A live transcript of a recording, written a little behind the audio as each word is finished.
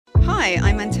Hi,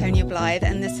 I'm Antonia Blythe,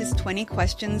 and this is 20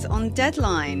 Questions on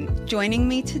Deadline. Joining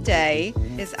me today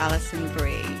is Alison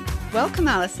Brie. Welcome,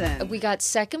 Alison. We got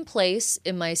second place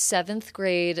in my 7th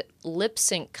grade lip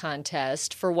sync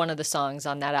contest for one of the songs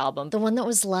on that album. The one that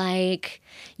was like,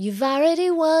 "You've already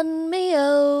won me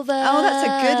over." Oh, that's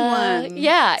a good one.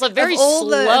 Yeah. It's like very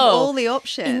slow. Of all the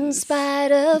options. In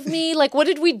spite of me. Like, what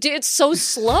did we do? It's so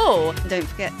slow. Don't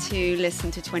forget to listen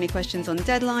to 20 Questions on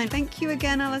Deadline. Thank you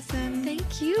again, Alison.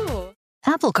 Thank you.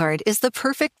 Apple Card is the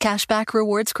perfect cashback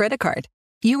rewards credit card.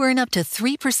 You earn up to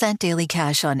 3% daily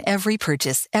cash on every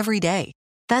purchase every day.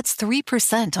 That's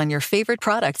 3% on your favorite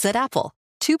products at Apple,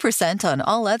 2% on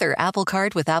all other Apple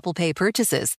Card with Apple Pay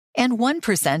purchases, and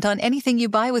 1% on anything you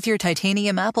buy with your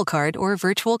titanium Apple Card or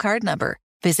virtual card number.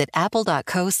 Visit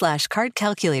apple.co/card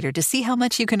calculator to see how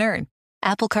much you can earn.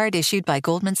 Apple Card issued by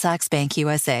Goldman Sachs Bank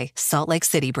USA, Salt Lake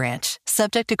City branch.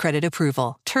 Subject to credit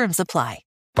approval. Terms apply.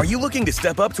 Are you looking to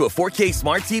step up to a 4K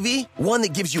smart TV? One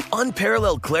that gives you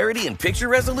unparalleled clarity and picture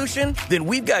resolution? Then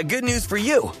we've got good news for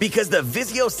you, because the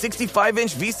Vizio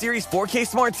 65-inch V-Series 4K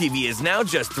smart TV is now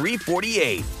just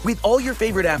 $348. With all your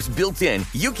favorite apps built in,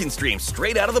 you can stream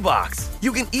straight out of the box.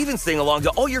 You can even sing along to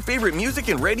all your favorite music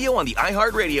and radio on the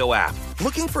iHeartRadio app.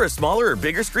 Looking for a smaller or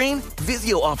bigger screen?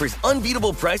 Vizio offers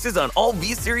unbeatable prices on all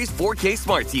V-Series 4K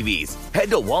smart TVs. Head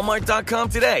to Walmart.com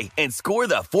today and score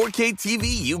the 4K TV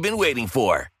you've been waiting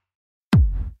for.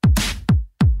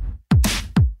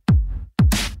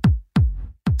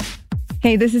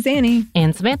 Hey, this is Annie.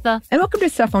 And Samantha. And welcome to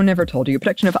Stuff I Never Told You, a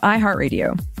production of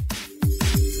iHeartRadio.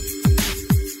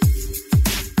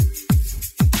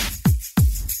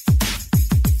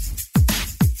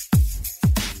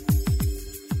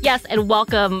 Yes, and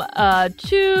welcome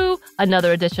to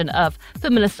another edition of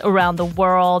Feminists Around the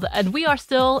World. And we are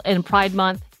still in Pride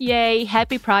Month. Yay,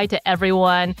 happy Pride to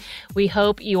everyone. We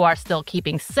hope you are still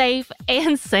keeping safe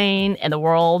and sane in the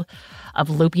world of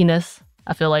loopiness.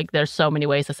 I feel like there's so many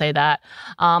ways to say that.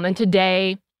 And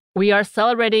today, we are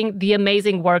celebrating the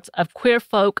amazing works of queer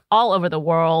folk all over the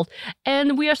world.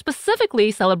 And we are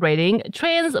specifically celebrating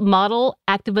trans model,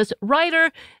 activist,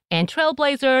 writer, and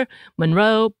trailblazer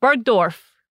Munroe Bergdorf.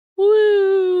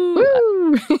 Woo!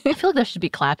 Woo! I feel like there should be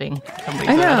clapping for some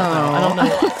reason. I know. I don't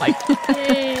know. It's like,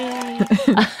 yay.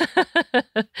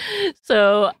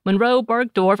 So Munroe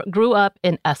Bergdorf grew up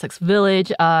in Essex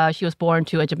Village. She was born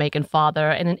to a Jamaican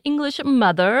father and an English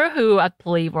mother who I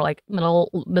believe were like middle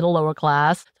lower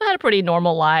class. So had a pretty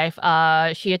normal life.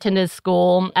 She attended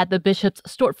school at the Bishop's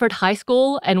Stortford High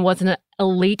School and was an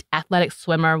elite athletic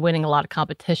swimmer, winning a lot of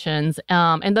competitions.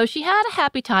 And though she had a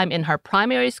happy time in her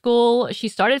primary school, she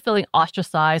started feeling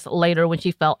ostracized later when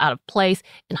she felt out of place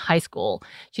in high school.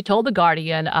 She told The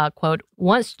Guardian, quote,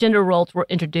 "Once gender roles were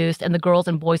introduced and the girls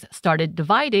and boys started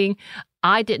dividing,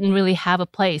 I didn't really have a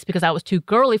place because I was too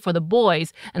girly for the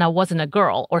boys and I wasn't a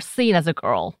girl or seen as a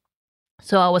girl.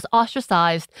 So I was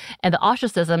ostracized, and the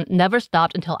ostracism never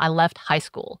stopped until I left high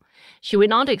school." She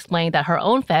went on to explain that her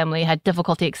own family had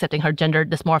difficulty accepting her gender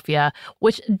dysmorphia,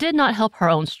 which did not help her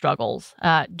own struggles.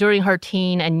 During her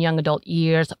teen and young adult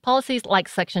years, policies like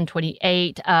Section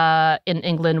 28 in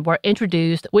England were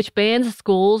introduced, which bans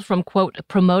schools from, quote,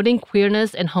 promoting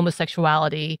queerness and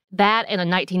homosexuality. That and a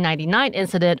 1999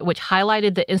 incident, which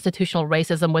highlighted the institutional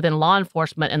racism within law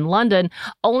enforcement in London,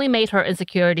 only made her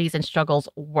insecurities and struggles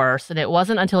worse. And it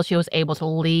wasn't until she was able to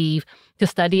leave to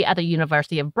study at the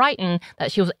University of Brighton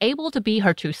that she was able to be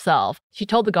her true self. She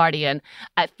told The Guardian,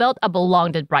 "I felt I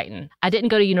belonged at Brighton. I didn't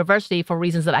go to university for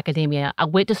reasons of academia. I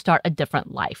went to start a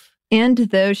different life." And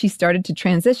though she started to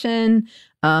transition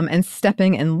and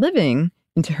stepping and living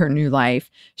into her new life,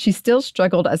 she still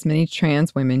struggled as many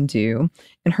trans women do.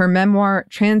 In her memoir,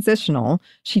 Transitional,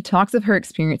 she talks of her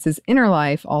experiences in her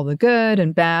life, all the good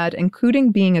and bad,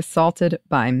 including being assaulted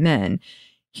by men.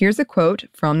 Here's a quote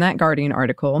from that Guardian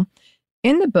article.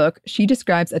 In the book, she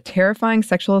describes a terrifying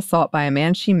sexual assault by a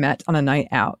man she met on a night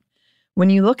out. "When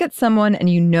you look at someone and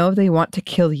you know they want to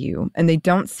kill you, and they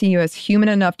don't see you as human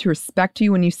enough to respect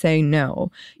you when you say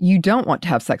no, you don't want to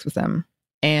have sex with them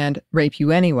and rape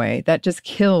you anyway. That just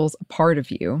kills a part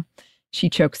of you." She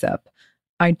chokes up.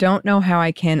 "I don't know how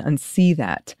I can unsee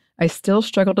that. I still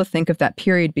struggle to think of that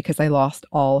period because I lost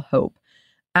all hope.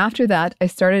 After that, I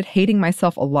started hating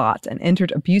myself a lot and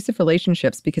entered abusive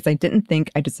relationships because I didn't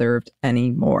think I deserved any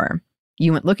more.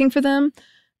 You went looking for them?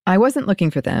 I wasn't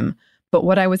looking for them, but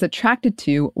what I was attracted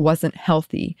to wasn't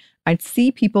healthy. I'd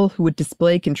see people who would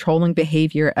display controlling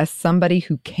behavior as somebody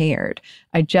who cared.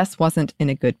 I just wasn't in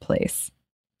a good place."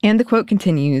 And the quote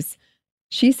continues,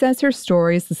 she says her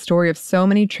story is the story of so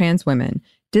many trans women.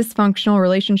 Dysfunctional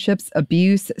relationships,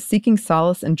 abuse, seeking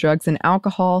solace in drugs and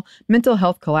alcohol, mental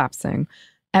health collapsing.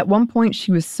 At one point,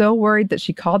 she was so worried that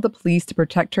she called the police to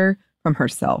protect her from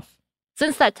herself.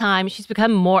 Since that time, she's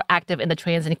become more active in the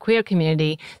trans and queer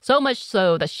community, so much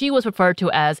so that she was referred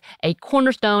to as a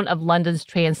cornerstone of London's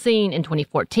trans scene in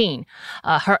 2014.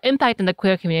 Her impact in the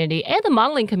queer community and the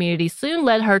modeling community soon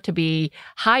led her to be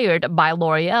hired by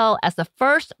L'Oreal as the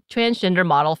first transgender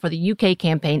model for the UK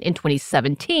campaign in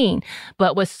 2017,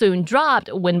 but was soon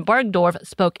dropped when Bergdorf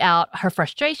spoke out her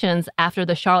frustrations after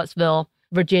the Charlottesville,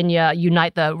 Virginia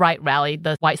Unite the Right rally,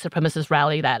 the white supremacist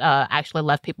rally that actually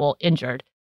left people injured.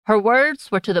 Her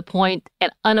words were to the point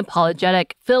and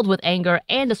unapologetic, filled with anger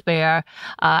and despair,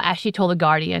 as she told The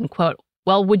Guardian, quote,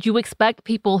 "Well, would you expect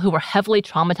people who were heavily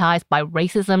traumatized by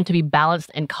racism to be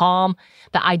balanced and calm?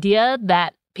 The idea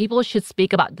that people should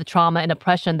speak about the trauma and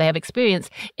oppression they have experienced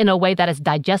in a way that is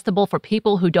digestible for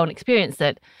people who don't experience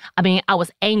it. I mean, I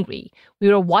was angry. We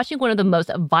were watching one of the most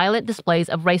violent displays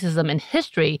of racism in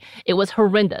history. It was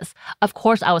horrendous. Of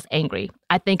course I was angry.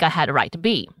 I think I had a right to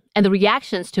be." And the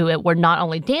reactions to it were not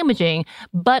only damaging,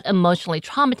 but emotionally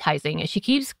traumatizing. She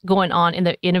keeps going on in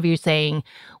the interview saying,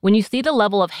 "When you see the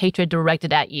level of hatred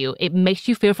directed at you, it makes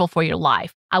you fearful for your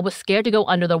life. I was scared to go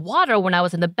under the water when I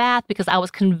was in the bath because I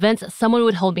was convinced someone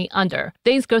would hold me under.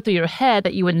 Things go through your head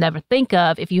that you would never think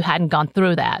of if you hadn't gone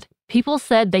through that. People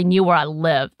said they knew where I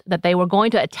lived, that they were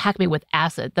going to attack me with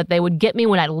acid, that they would get me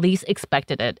when I least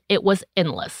expected it. It was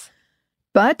endless."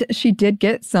 But she did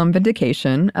get some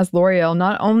vindication, as L'Oreal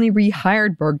not only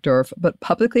rehired Bergdorf, but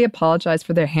publicly apologized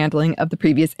for their handling of the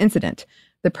previous incident.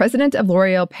 The president of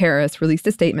L'Oreal Paris released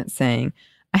a statement saying,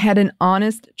 "I had an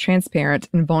honest, transparent,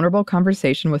 and vulnerable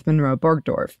conversation with Munroe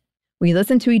Bergdorf. We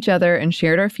listened to each other and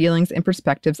shared our feelings and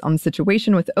perspectives on the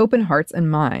situation with open hearts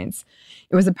and minds.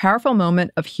 It was a powerful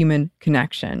moment of human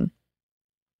connection."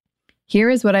 Here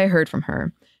is what I heard from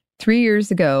her. 3 years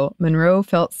ago, Munroe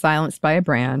felt silenced by a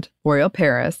brand, L'Oreal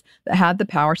Paris, that had the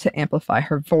power to amplify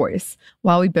her voice.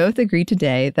 While we both agree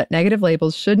today that negative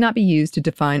labels should not be used to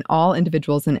define all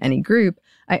individuals in any group,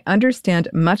 I understand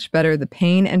much better the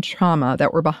pain and trauma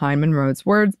that were behind Munroe's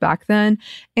words back then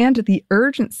and the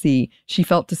urgency she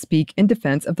felt to speak in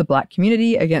defense of the Black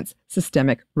community against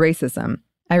systemic racism.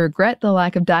 I regret the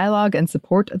lack of dialogue and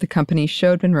support the company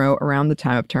showed Munroe around the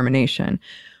time of termination.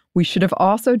 We should have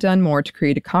also done more to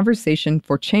create a conversation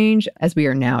for change, as we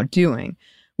are now doing.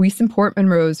 We support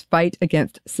Munroe's fight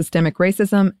against systemic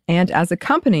racism, and as a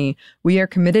company, we are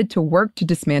committed to work to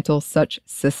dismantle such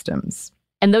systems.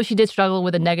 And though she did struggle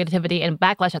with the negativity and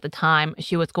backlash at the time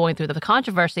she was going through the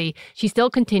controversy, she still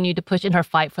continued to push in her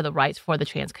fight for the rights for the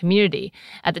trans community.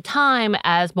 At the time,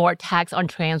 as more attacks on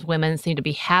trans women seem to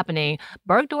be happening,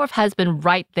 Bergdorf has been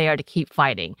right there to keep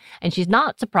fighting. And she's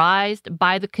not surprised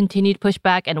by the continued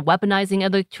pushback and weaponizing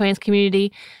of the trans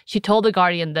community. She told The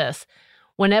Guardian this,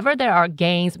 "Whenever there are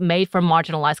gains made for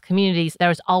marginalized communities,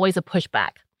 there is always a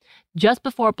pushback. Just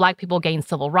before Black people gained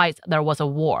civil rights, there was a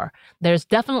war. There's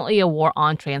definitely a war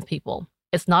on trans people.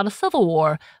 It's not a civil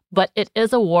war, but it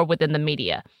is a war within the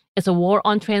media. It's a war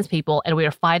on trans people, and we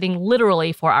are fighting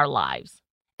literally for our lives."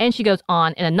 And she goes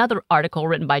on in another article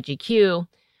written by GQ,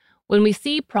 "When we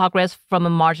see progress from a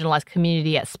marginalized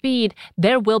community at speed,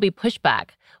 there will be pushback.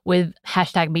 With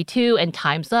 #MeToo and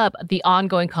Time's Up, the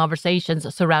ongoing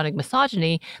conversations surrounding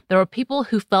misogyny, there are people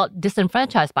who felt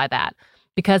disenfranchised by that,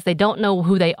 because they don't know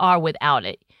who they are without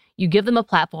it. You give them a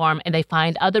platform and they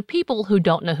find other people who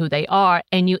don't know who they are,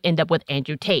 and you end up with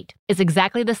Andrew Tate. It's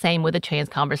exactly the same with the trans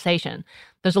conversation.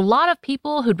 There's a lot of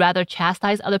people who'd rather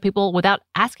chastise other people without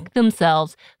asking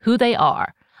themselves who they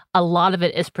are. A lot of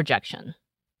it is projection."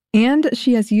 And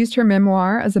she has used her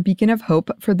memoir as a beacon of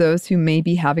hope for those who may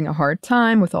be having a hard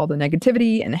time with all the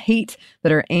negativity and hate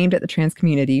that are aimed at the trans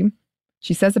community.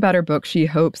 She says about her book she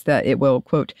hopes that it will,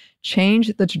 quote,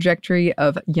 "change the trajectory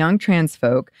of young trans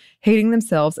folk hating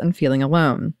themselves and feeling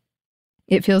alone.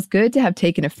 It feels good to have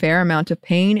taken a fair amount of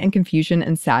pain and confusion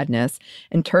and sadness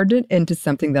and turned it into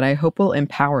something that I hope will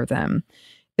empower them.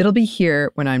 It'll be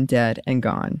here when I'm dead and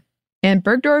gone." And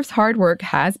Bergdorf's hard work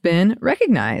has been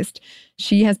recognized.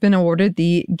 She has been awarded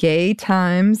the Gay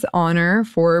Times Honor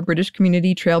for British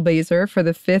Community Trailblazer for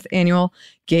the 5th annual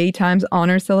Gay Times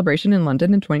Honors celebration in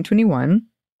London in 2021.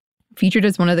 Featured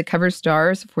as one of the cover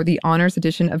stars for the honors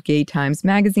edition of Gay Times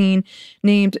magazine,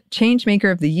 named Changemaker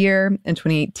of the Year in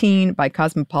 2018 by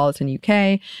Cosmopolitan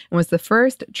UK, and was the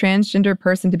first transgender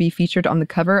person to be featured on the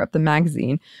cover of the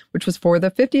magazine, which was for the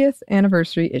 50th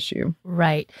anniversary issue.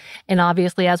 Right. And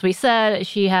obviously, as we said,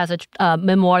 she has a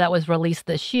memoir that was released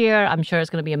this year. I'm sure it's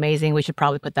going to be amazing. We should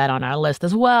probably put that on our list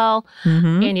as well.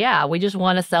 Mm-hmm. And yeah, we just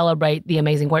want to celebrate the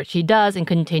amazing work she does and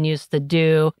continues to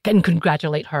do, and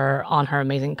congratulate her on her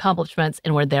amazing accomplishments.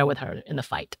 And we're there with her in the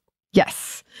fight.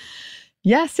 Yes.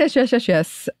 Yes.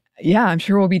 Yeah, I'm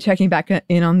sure we'll be checking back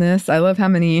in on this. I love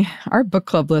how our book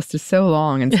club list is so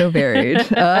long and so varied.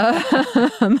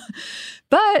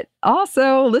 But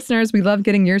also, listeners, we love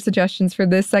getting your suggestions for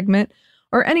this segment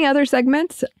or any other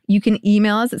segments. You can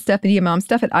email us at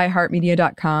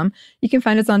stephaniamomstuff@iheartmedia.com. You can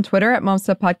find us on Twitter at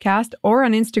momstuffpodcast or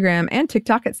on Instagram and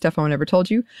TikTok at Stuff I Never Told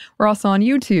You. We're also on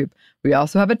YouTube. We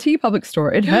also have a TeePublic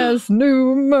store. It has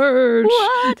new merch.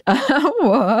 What?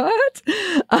 What?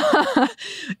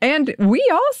 And we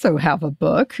also have a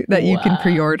book that you can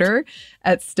pre-order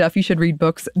at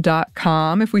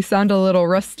stuffyoushouldreadbooks.com. If we sound a little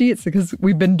rusty, it's because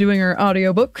we've been doing our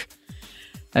audiobook.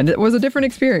 And it was a different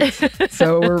experience.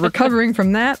 So we're recovering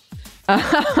from that.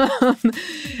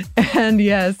 And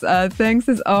yes, thanks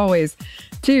as always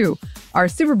to our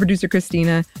super producer,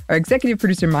 Christina, our executive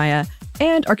producer, Maya,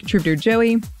 and our contributor,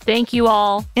 Joey. Thank you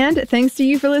all. And thanks to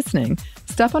you for listening.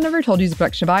 Stuff I Never Told You is a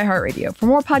production of iHeartRadio. For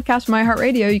more podcasts from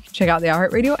iHeartRadio, you can check out the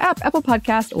iHeartRadio app, Apple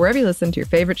Podcast, or wherever you listen to your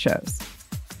favorite shows.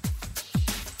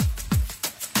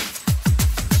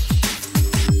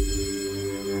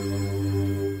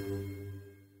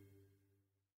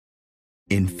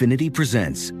 Infinity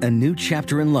presents a new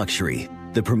chapter in luxury,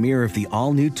 the premiere of the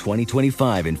all-new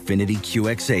 2025 Infinity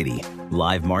QX80,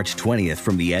 live March 20th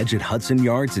from the Edge at Hudson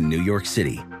Yards in New York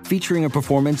City, featuring a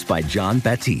performance by John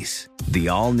Batiste. The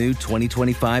all-new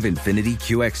 2025 Infinity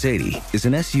QX80 is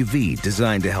an SUV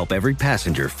designed to help every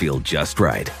passenger feel just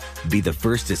right. Be the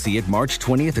first to see it March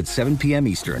 20th at 7 p.m.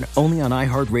 Eastern, only on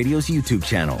iHeartRadio's YouTube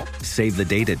channel. Save the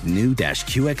date at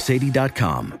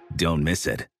new-QX80.com. Don't miss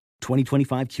it.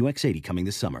 2025 QX80 coming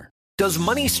this summer. Does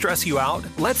money stress you out?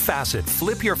 Let Facet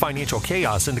flip your financial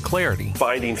chaos into clarity.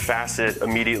 Finding Facet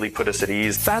immediately put us at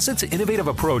ease. Facet's innovative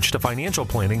approach to financial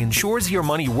planning ensures your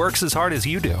money works as hard as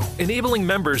you do, enabling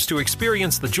members to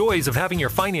experience the joys of having your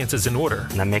finances in order.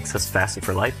 And that makes us Facet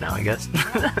for life now, I guess.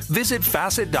 Visit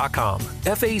Facet.com,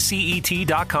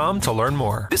 FACET.com to learn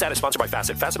more. This ad is sponsored by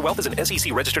Facet. Facet Wealth is an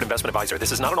SEC registered investment advisor.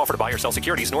 This is not an offer to buy or sell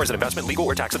securities, nor is it investment, legal,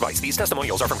 or tax advice. These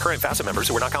testimonials are from current Facet members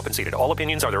who are not compensated. All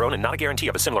opinions are their own and not a guarantee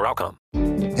of a similar outcome.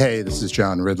 Hey, this is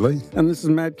John Ridley. And this is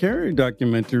Matt Carey,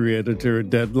 documentary editor at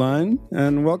Deadline.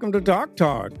 And welcome to Doc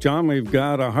Talk. John, we've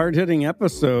got a hard-hitting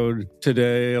episode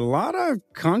today. A lot of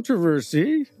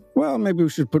controversy. Well, maybe we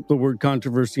should put the word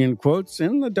controversy in quotes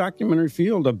in the documentary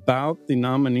field about the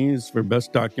nominees for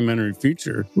Best Documentary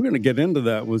Feature. We're going to get into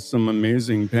that with some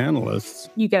amazing panelists.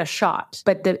 You get a shot,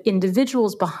 but the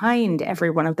individuals behind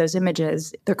every one of those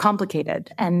images, they're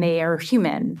complicated and they are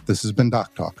human. This has been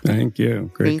Doc Talk. Thank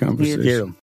you. Great conversation. Thank you.